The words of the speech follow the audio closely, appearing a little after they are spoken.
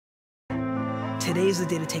today is the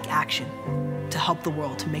day to take action, to help the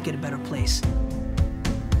world, to make it a better place.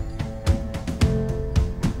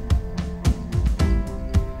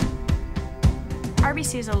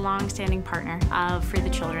 RBC is a long-standing partner of Free the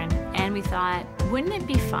Children, and we thought, wouldn't it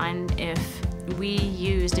be fun if we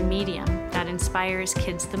used a medium that inspires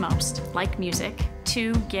kids the most, like music,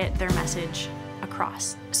 to get their message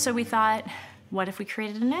across? So we thought, what if we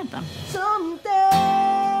created an anthem?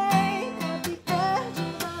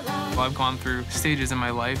 Well, I've gone through stages in my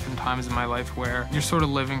life and times in my life where you're sort of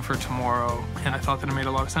living for tomorrow, and I thought that it made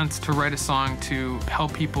a lot of sense to write a song to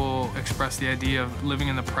help people express the idea of living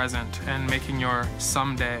in the present and making your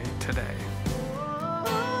someday today.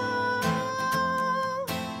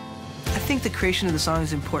 I think the creation of the song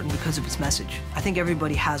is important because of its message. I think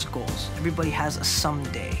everybody has goals. Everybody has a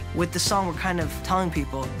someday. With the song, we're kind of telling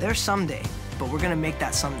people, there's someday, but we're gonna make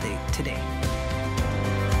that someday today.